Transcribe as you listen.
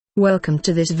Welcome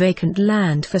to this vacant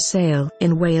land for sale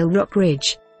in Whale Rock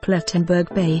Ridge,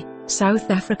 Plettenberg Bay,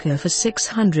 South Africa for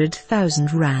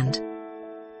R600,000.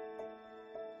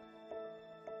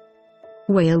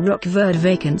 Whale Rock Verde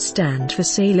vacant stand for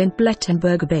sale in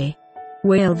Plettenberg Bay.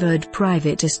 Whale Verde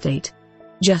private estate.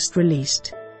 Just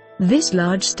released. This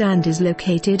large stand is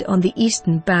located on the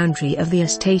eastern boundary of the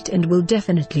estate and will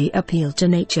definitely appeal to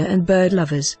nature and bird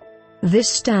lovers. This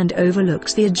stand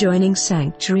overlooks the adjoining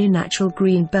sanctuary natural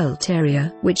green belt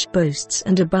area, which boasts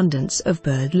an abundance of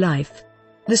bird life.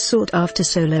 The sought-after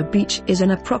solar beach is an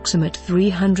approximate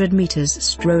 300 meters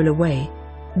stroll away.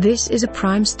 This is a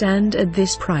prime stand at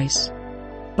this price.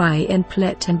 Buy in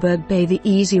Plettenberg Bay the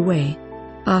easy way.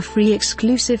 Our free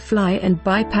exclusive fly and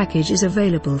buy package is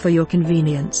available for your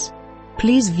convenience.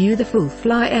 Please view the full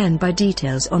fly and buy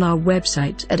details on our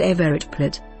website at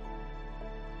Everett.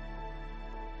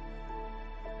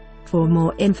 For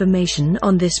more information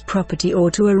on this property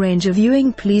or to arrange a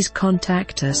viewing, please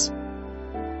contact us.